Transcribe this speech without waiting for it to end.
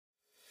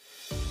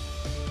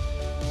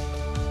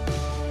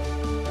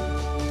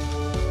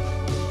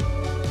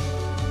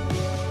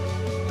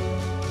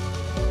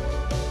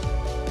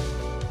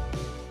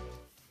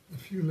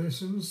few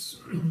lessons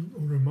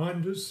or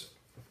reminders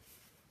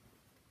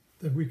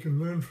that we can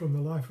learn from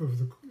the life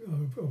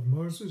of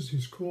Moses,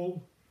 his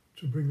call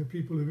to bring the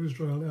people of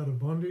Israel out of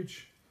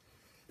bondage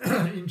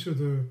into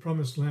the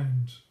promised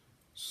land.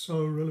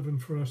 So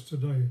relevant for us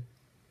today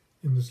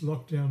in this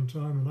lockdown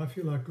time. And I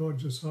feel like God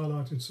just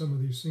highlighted some of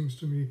these things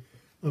to me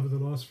over the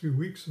last few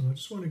weeks. And I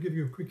just want to give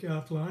you a quick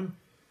outline,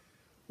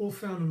 all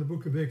found in the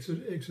book of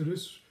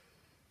Exodus,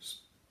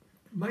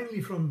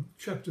 mainly from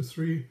chapter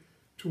 3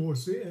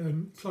 towards the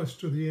end, close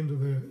to the end of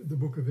the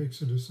book of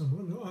Exodus. I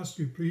want to ask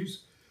you,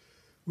 please,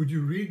 would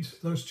you read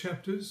those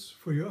chapters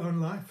for your own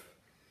life,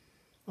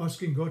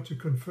 asking God to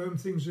confirm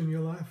things in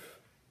your life,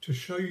 to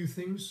show you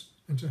things,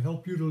 and to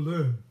help you to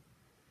learn,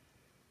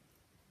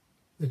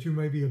 that you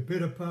may be a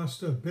better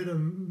pastor, a better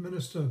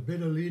minister, a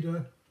better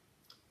leader,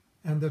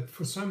 and that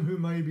for some who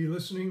may be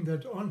listening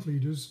that aren't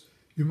leaders,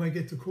 you may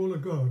get the call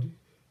of God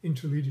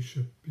into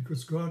leadership,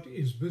 because God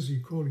is busy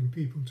calling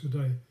people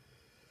today.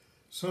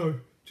 So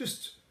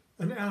just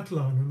an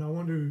outline, and I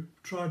want to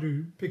try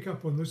to pick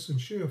up on this and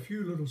share a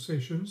few little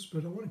sessions,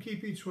 but I want to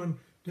keep each one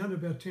down to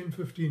about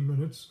 10-15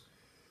 minutes.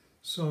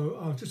 So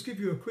I'll just give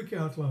you a quick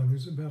outline.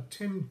 There's about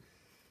 10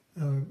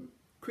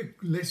 quick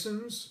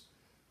lessons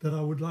that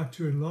I would like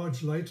to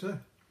enlarge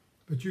later,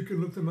 but you can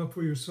look them up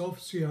for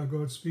yourself, see how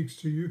God speaks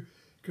to you,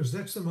 because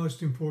that's the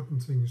most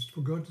important thing, is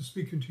for God to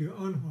speak into your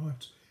own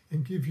heart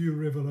and give you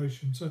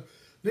revelation. So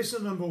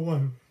lesson number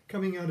 1,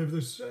 coming out of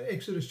this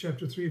Exodus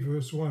chapter 3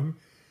 verse 1,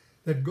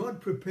 that God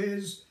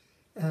prepares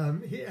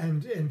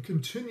and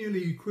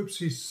continually equips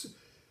his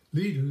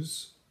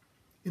leaders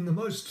in the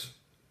most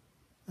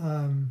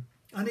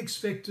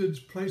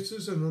unexpected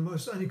places and the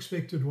most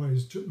unexpected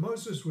ways.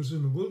 Moses was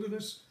in the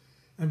wilderness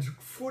and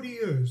took 40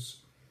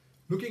 years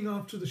looking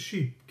after the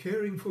sheep,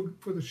 caring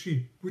for the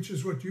sheep, which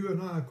is what you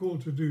and I are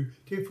called to do,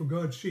 care for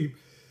God's sheep.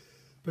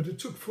 But it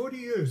took 40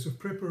 years of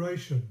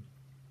preparation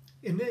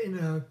in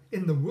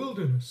the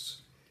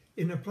wilderness,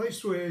 in a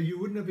place where you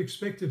wouldn't have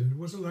expected it. It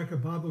wasn't like a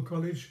Bible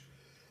college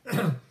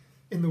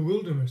in the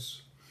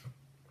wilderness.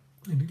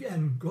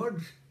 And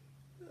God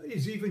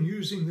is even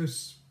using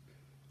this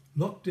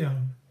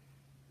lockdown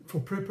for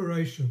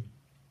preparation,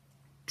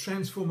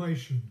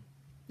 transformation,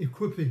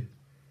 equipping,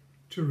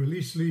 to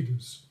release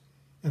leaders.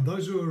 And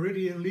those who are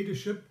already in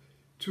leadership,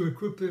 to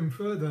equip them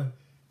further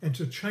and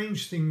to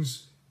change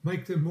things,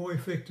 make them more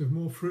effective,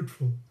 more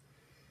fruitful.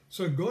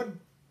 So God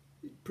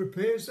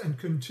prepares and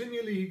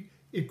continually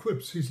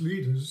equips his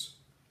leaders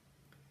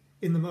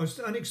in the most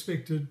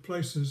unexpected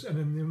places and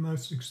in the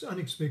most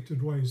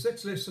unexpected ways.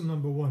 That's lesson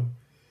number 1.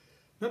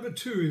 Number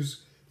 2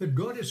 is that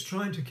God is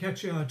trying to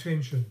catch our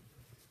attention.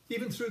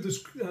 Even through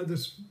this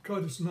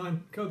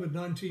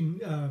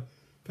COVID-19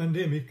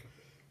 pandemic,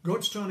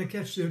 God's trying to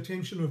catch the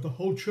attention of the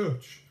whole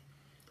church.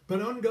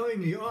 But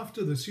ongoingly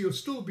after this, he'll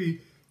still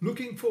be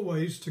looking for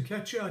ways to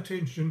catch our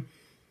attention,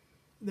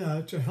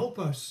 to help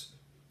us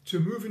to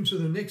move into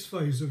the next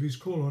phase of his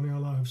call on our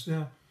lives.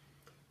 Now,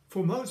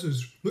 for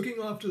Moses, looking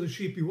after the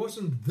sheep, he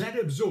wasn't that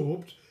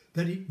absorbed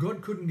that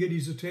God couldn't get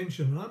his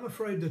attention. And I'm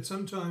afraid that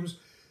sometimes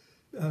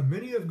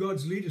many of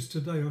God's leaders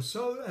today are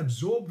so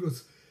absorbed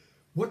with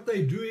what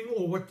they're doing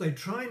or what they're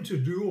trying to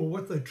do or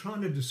what they're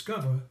trying to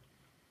discover,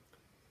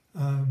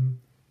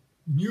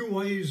 new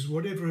ways,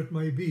 whatever it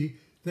may be,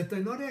 that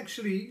they're not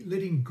actually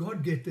letting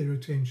God get their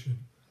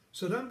attention.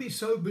 So don't be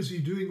so busy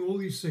doing all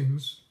these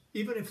things,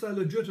 even if they're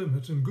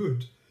legitimate and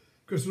good,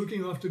 because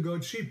looking after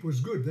God's sheep was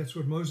good. That's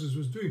what Moses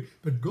was doing.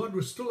 But God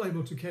was still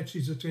able to catch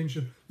his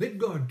attention. Let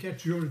God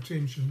catch your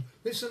attention.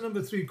 Lesson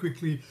number 3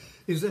 quickly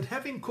is that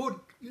having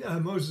caught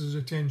Moses'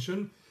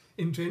 attention,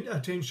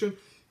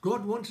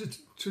 God wanted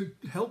to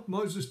help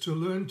Moses to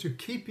learn to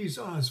keep his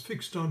eyes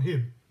fixed on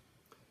him.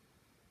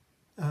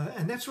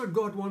 And that's what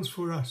God wants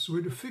for us.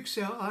 We're to fix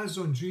our eyes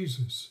on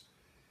Jesus.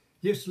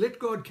 Yes, let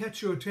God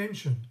catch your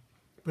attention,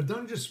 but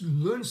don't just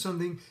learn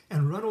something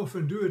and run off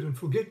and do it and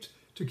forget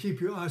to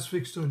keep your eyes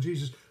fixed on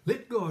Jesus.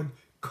 Let God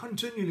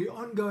continually,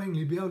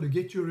 ongoingly be able to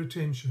get your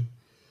attention.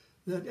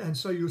 And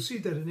so you'll see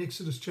that in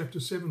Exodus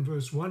chapter 7,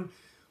 verse 1,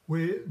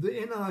 where the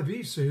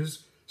NIV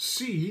says,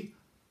 see,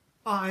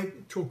 I,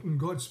 talking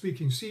God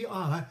speaking, see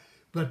I,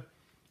 but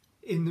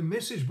in the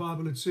Message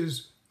Bible it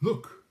says,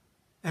 look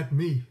at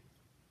me.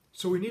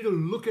 So we need to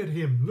look at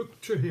him, look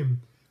to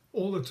him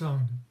all the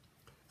time.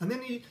 And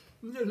then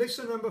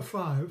lesson number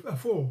 4,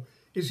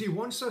 is he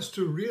wants us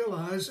to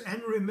realize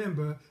and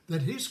remember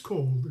that his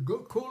call, the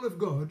call of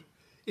God,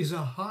 is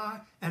a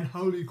high and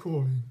holy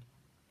calling.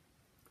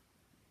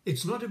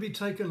 It's not to be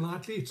taken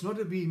lightly. It's not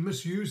to be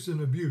misused and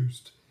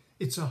abused.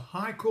 It's a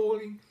high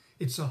calling.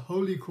 It's a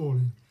holy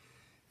calling.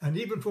 And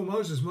even for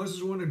Moses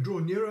wanted to draw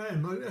nearer,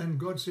 and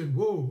God said,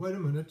 whoa, wait a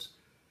minute.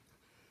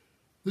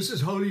 This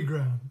is holy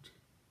ground.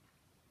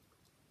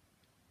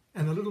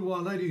 And a little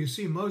while later, you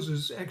see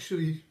Moses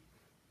actually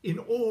in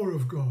awe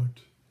of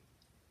God.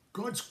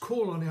 God's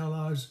call on our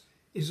lives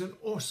is an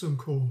awesome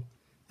call,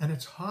 and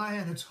it's high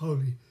and it's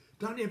holy.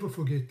 Don't ever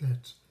forget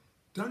that.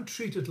 Don't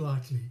treat it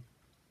lightly.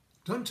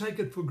 Don't take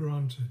it for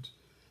granted.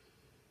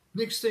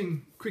 Next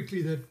thing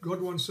quickly that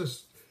God wants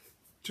us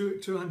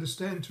to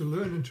understand, to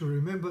learn, and to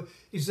remember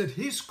is that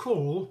his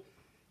call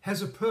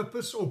has a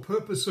purpose or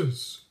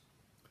purposes.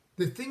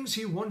 The things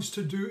he wants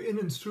to do in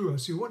and through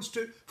us. He wants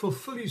to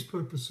fulfill his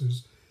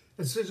purposes.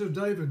 It says of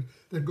David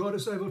that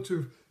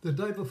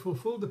David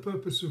fulfilled the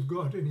purpose of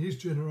God in his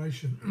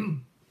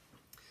generation.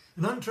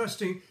 And I'm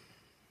trusting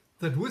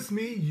that with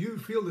me, you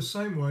feel the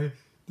same way.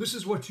 This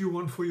is what you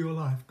want for your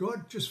life.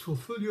 God, just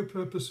fulfill your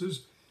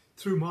purposes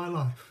through my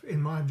life,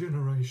 in my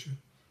generation.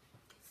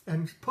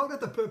 And part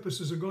of the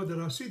purposes of God that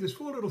I see, there's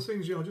 4 little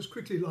things here I'll just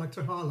quickly like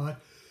to highlight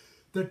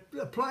that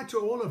apply to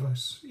all of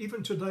us,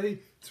 even today,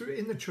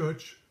 in the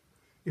church,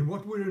 in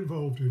what we're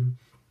involved in.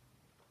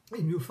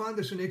 And you'll find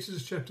this in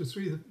Exodus chapter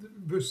 3,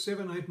 verse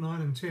 7, 8,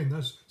 9, and 10.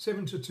 That's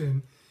 7 to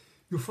 10.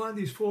 You'll find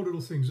these 4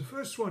 little things. The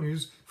first one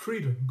is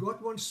freedom.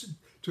 God wants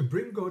to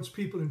bring God's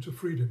people into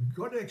freedom.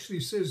 God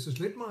actually says this,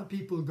 let my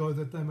people go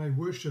that they may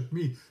worship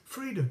me.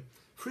 Freedom.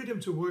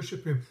 Freedom to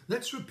worship him.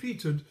 That's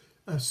repeated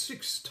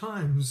 6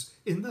 times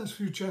in those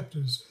few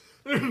chapters.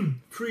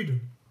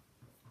 Freedom.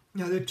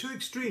 Now, there are 2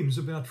 extremes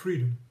about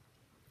freedom.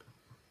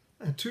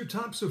 2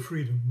 types of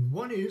freedom.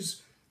 One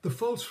is the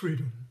false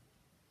freedom.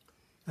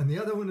 And the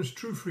other one is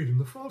true freedom.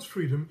 The false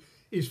freedom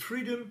is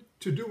freedom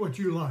to do what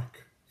you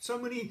like. So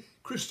many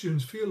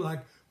Christians feel like,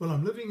 well,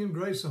 I'm living in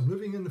grace, I'm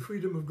living in the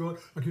freedom of God,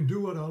 I can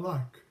do what I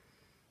like.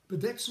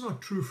 But that's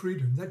not true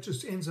freedom. That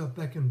just ends up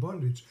back in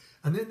bondage.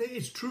 And then there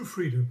is true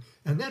freedom.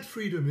 And that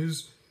freedom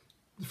is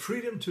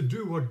freedom to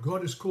do what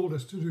God has called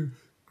us to do.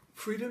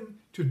 Freedom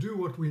to do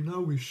what we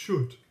know we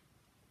should.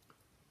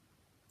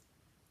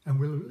 And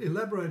we'll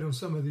elaborate on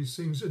some of these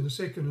things in the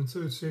second and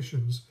third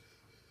sessions.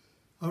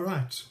 All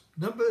right.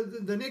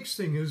 The next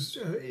thing is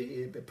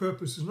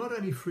purpose is not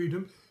only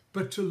freedom,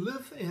 but to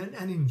live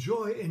and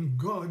enjoy in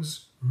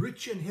God's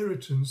rich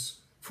inheritance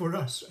for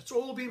us. It's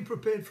all been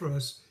prepared for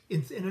us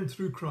in and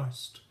through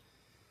Christ.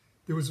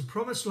 There was a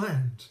promised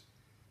land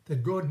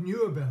that God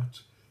knew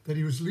about, that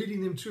he was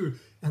leading them to.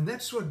 And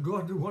that's what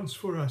God wants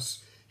for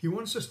us. He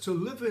wants us to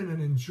live in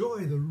and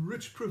enjoy the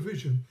rich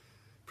provision,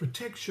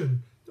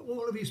 protection,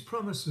 all of his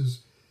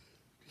promises.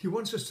 He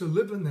wants us to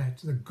live in that,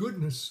 the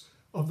goodness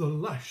of the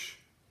lush.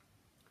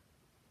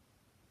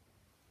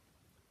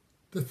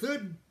 The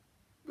third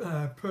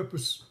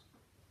purpose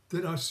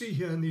that I see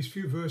here in these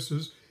few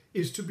verses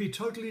is to be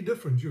totally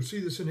different. You'll see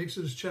this in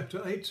Exodus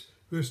chapter 8,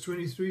 verse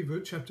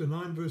 23, chapter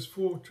 9, verse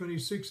 4,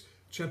 26,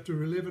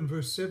 chapter 11,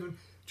 verse 7,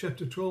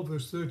 chapter 12,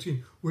 verse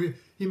 13, where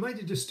he made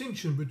a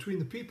distinction between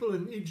the people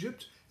in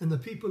Egypt and the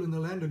people in the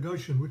land of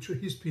Goshen, which are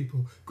his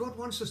people. God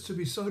wants us to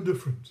be so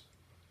different.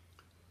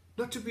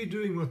 Not to be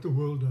doing what the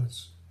world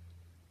does,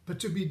 but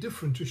to be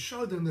different, to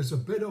show them there's a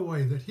better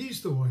way, that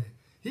he's the way,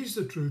 he's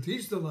the truth,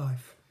 he's the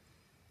life.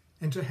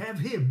 And to have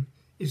him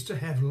is to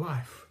have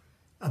life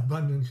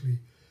abundantly.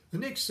 The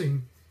next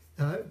thing,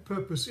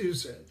 purpose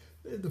is,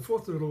 the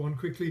fourth little one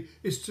quickly,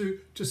 is to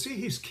see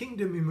his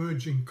kingdom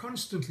emerging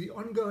constantly,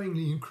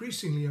 ongoingly,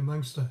 increasingly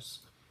amongst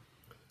us.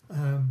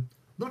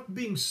 Not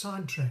being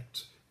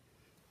sidetracked.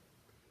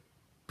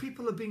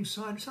 People are being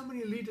sidetracked. So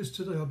many leaders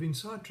today are being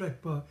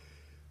sidetracked by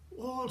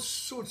all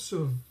sorts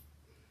of,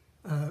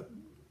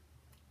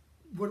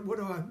 what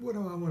do I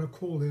want to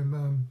call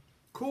them,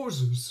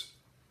 causes.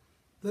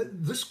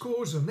 This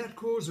cause and that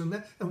cause and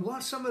that. And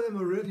while some of them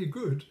are really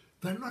good,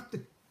 they're not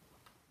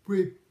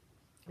where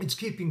it's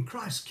keeping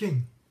Christ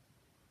King,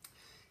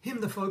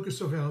 him the focus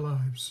of our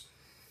lives.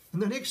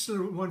 And the next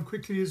one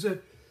quickly is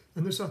that,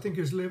 and this I think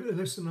is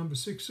lesson number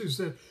 6, is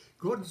that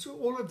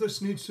all of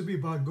this needs to be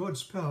by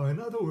God's power. In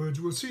other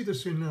words, we'll see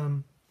this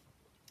in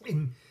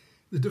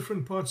the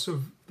different parts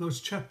of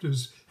those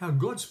chapters, how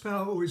God's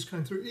power always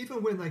came through.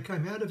 Even when they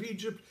came out of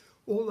Egypt,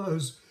 all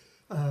those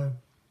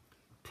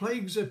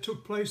plagues that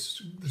took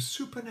place, the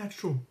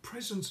supernatural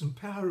presence and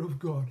power of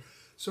God.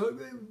 So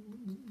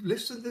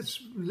lesson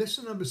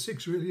number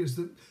 6 really is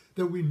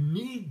that we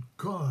need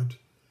God,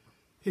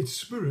 his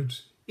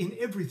Spirit, in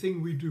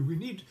everything we do.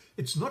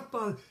 It's not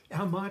by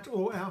our might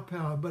or our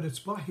power, but it's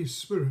by his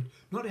Spirit,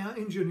 not our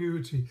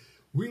ingenuity.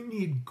 We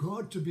need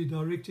God to be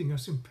directing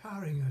us,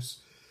 empowering us,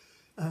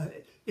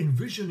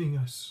 envisioning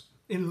us,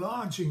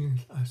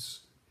 enlarging us,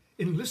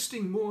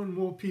 enlisting more and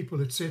more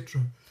people,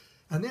 etc.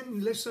 And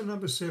then lesson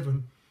number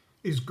 7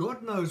 is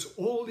God knows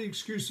all the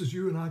excuses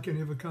you and I can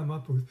ever come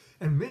up with.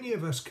 And many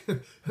of us,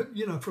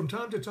 from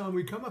time to time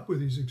we come up with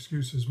these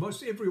excuses.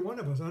 Most every one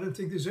of us. I don't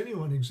think there's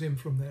anyone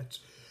exempt from that.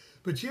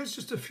 But here's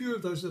just a few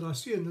of those that I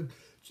see in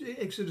the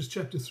Exodus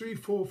chapter 3,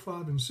 4,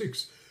 5, and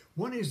 6.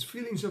 One is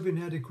feelings of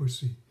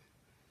inadequacy.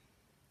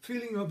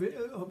 Feelings of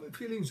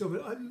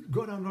it.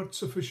 God, I'm not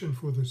sufficient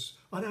for this.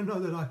 I don't know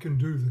that I can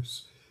do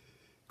this.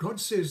 God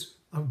says,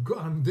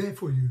 I'm there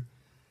for you.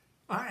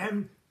 I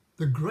am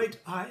the great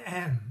I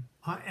am.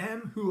 I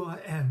am who I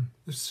am,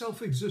 the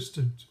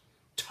self-existent,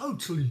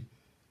 totally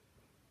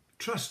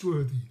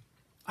trustworthy,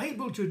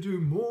 able to do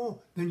more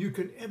than you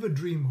can ever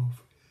dream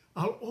of.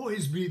 I'll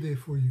always be there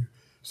for you.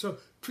 So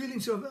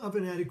feelings of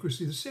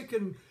inadequacy. The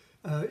second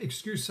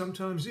excuse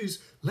sometimes is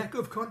lack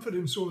of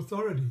confidence or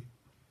authority.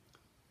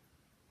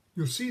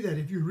 You'll see that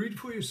if you read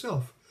for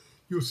yourself.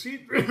 You'll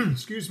see,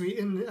 excuse me,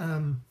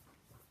 in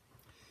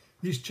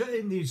these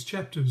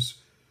chapters,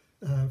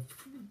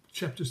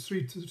 chapters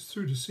 3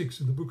 through to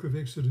 6 in the book of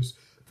Exodus,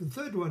 the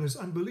third one is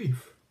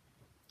unbelief.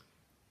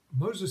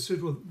 Moses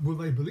said, well, will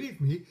they believe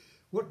me?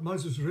 What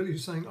Moses really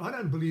is saying, I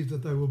don't believe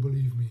that they will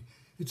believe me.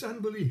 It's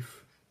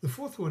unbelief. The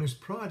fourth one is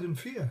pride and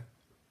fear.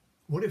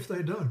 What if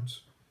they don't?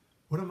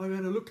 What am I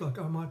going to look like?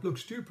 I might look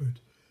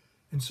stupid.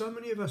 And so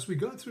many of us, we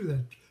go through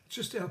that. It's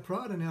just our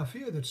pride and our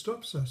fear that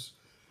stops us.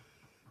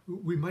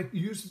 We might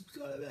use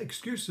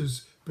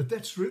excuses, but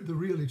that's the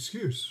real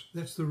excuse.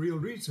 That's the real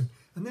reason.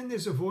 And then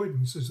there's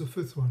avoidance as the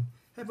fifth one.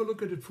 Have a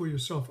look at it for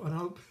yourself, and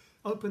I'll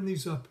open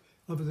these up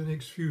over the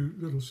next few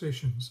little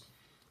sessions.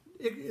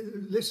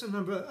 Lesson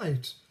number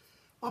 8.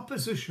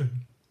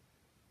 Opposition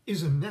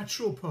is a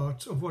natural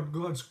part of what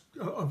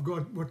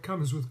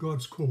comes with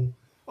God's call.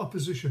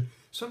 Opposition.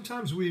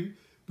 Sometimes we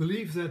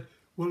believe that,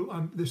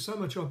 well, there's so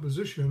much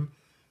opposition,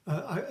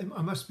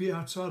 I must be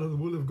outside of the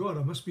will of God.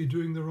 I must be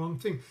doing the wrong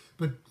thing.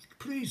 But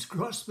please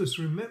grasp this.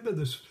 Remember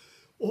this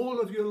all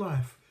of your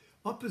life.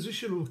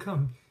 Opposition will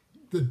come.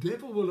 The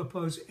devil will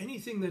oppose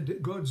anything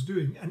that God's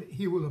doing, and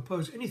he will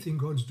oppose anything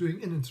God's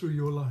doing in and through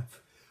your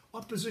life.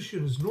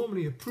 Opposition is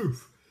normally a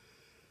proof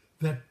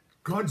that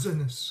God's in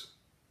this.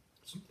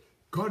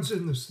 God's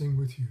in this thing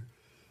with you.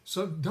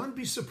 So don't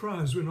be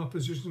surprised when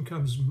opposition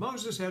comes.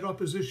 Moses had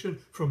opposition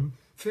from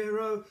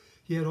Pharaoh.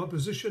 He had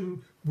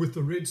opposition with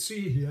the Red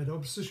Sea. He had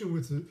opposition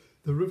with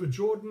the River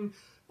Jordan.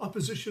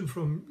 Opposition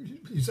from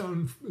his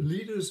own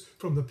leaders,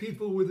 from the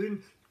people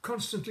within,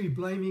 constantly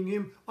blaming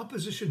him.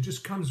 Opposition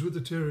just comes with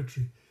the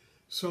territory.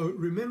 So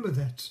remember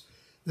that.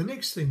 The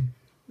next thing,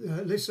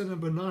 lesson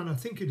number 9, I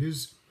think it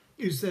is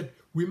that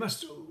we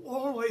must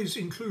always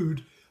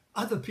include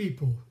other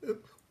people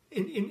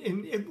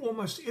in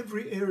almost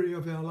every area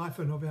of our life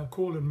and of our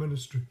call and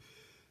ministry.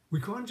 We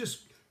can't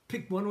just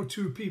pick one or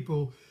two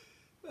people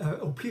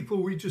or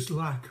people we just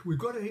like. We've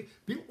got to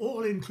be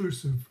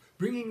all-inclusive,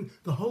 bringing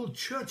the whole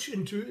church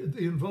into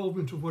the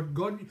involvement of what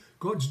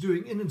God's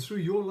doing in and through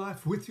your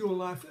life, with your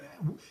life,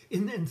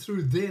 in and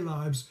through their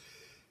lives,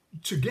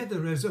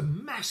 together as a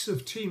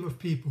massive team of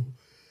people.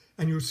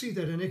 And you'll see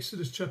that in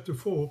Exodus chapter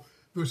 4,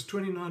 verse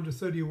 29 to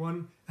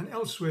 31, and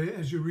elsewhere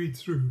as you read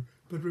through.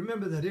 But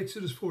remember that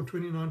Exodus 4,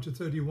 29 to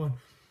 31.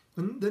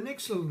 And the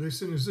next little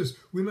lesson is this: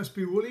 we must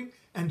be willing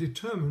and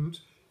determined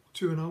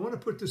to, and I want to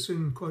put this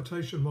in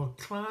quotation mark,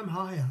 climb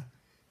higher.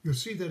 You'll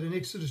see that in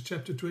Exodus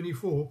chapter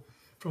 24,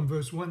 from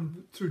verse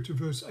 1 through to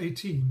verse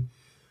 18,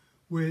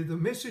 where the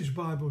Message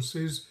Bible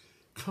says,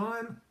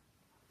 climb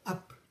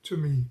up to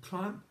me,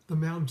 climb the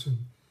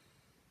mountain.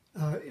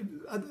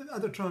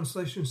 Other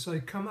translations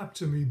say, come up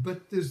to me.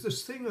 But there's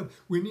this thing of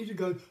we need to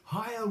go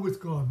higher with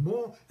God,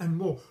 more and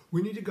more.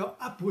 We need to go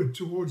upward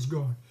towards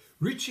God,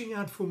 reaching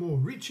out for more,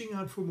 reaching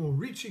out for more,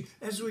 reaching.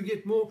 As we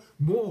get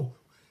more.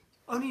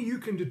 Only you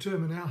can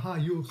determine how high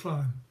you'll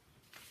climb.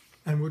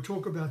 And we'll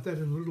talk about that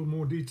in a little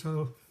more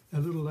detail a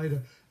little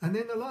later. And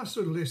then the last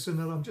little lesson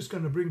that I'm just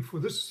going to bring for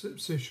this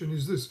session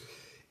is this.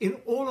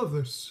 In all of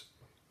this,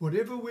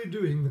 whatever we're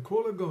doing, the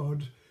call of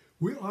God,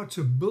 we are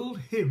to build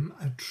him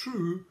a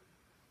true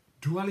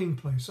dwelling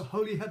place, a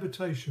holy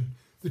habitation.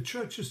 The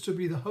church is to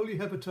be the holy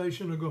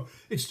habitation of God.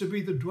 It's to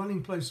be the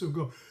dwelling place of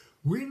God.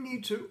 We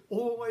need to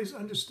always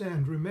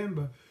understand,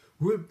 remember,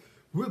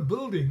 we're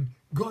building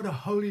God a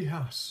holy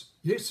house.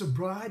 Yes, a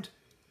bride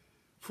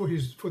for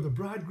the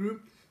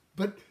bridegroom,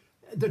 but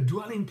the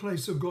dwelling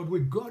place of God,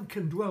 where God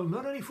can dwell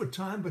not only for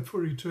time but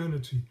for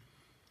eternity.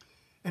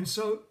 And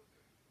so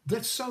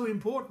that's so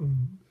important.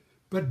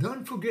 But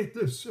don't forget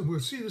this, and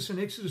we'll see this in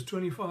Exodus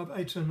 25,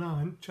 8 and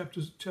 9,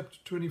 chapter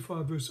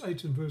 25, verse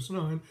 8 and verse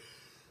 9,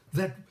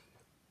 that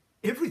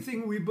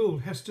everything we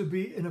build has to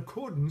be in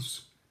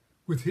accordance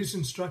with his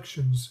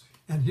instructions,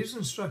 and his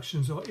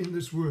instructions are in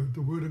this word,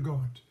 the word of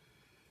God.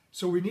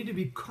 So we need to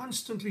be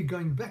constantly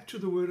going back to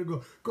the word of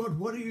God. God,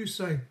 what do you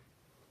say?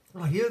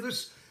 I hear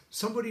this.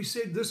 Somebody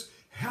said this.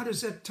 How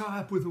does that tie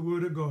up with the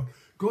word of God?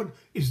 God,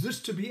 is this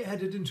to be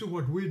added into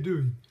what we're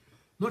doing?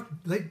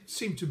 Not they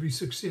seem to be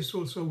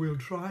successful, so we'll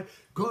try.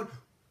 God,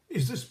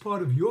 is this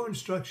part of your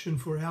instruction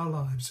for our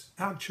lives,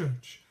 our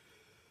church?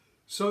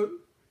 So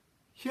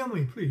hear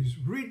me, please.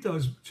 Read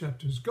those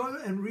chapters. Go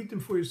and read them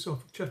for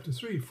yourself. Chapter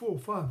 3, 4,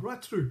 5,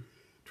 right through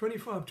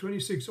 25,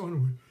 26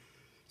 onward.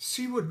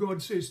 See what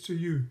God says to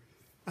you.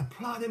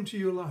 Apply them to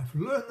your life.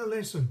 Learn the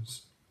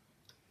lessons.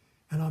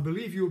 And I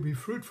believe you'll be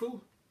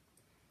fruitful.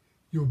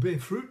 You'll bear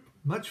fruit,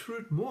 much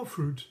fruit, more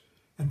fruit,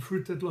 and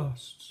fruit that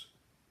lasts.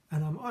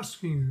 And I'm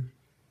asking you,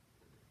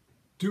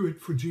 do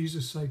it for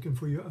Jesus' sake and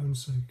for your own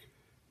sake.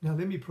 Now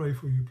let me pray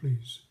for you,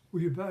 please.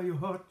 Will you bow your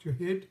heart, your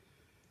head,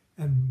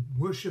 and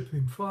worship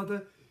him?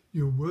 Father,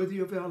 you're worthy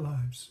of our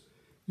lives.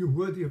 You're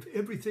worthy of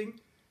everything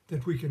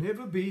that we can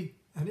ever be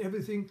and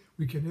everything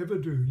we can ever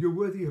do. You're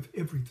worthy of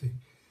everything.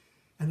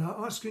 And I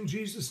ask in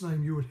Jesus'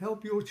 name you would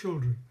help your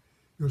children,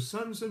 your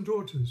sons and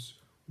daughters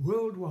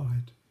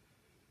worldwide,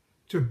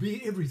 to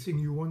be everything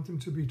you want them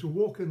to be, to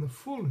walk in the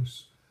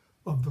fullness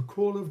of the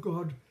call of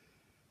God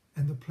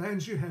and the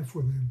plans you have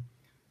for them,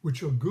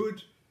 which are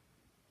good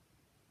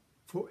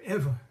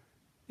forever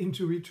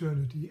into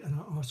eternity. And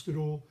I ask it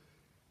all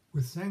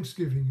with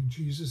thanksgiving in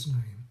Jesus'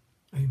 name.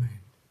 Amen.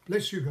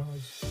 Bless you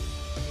guys.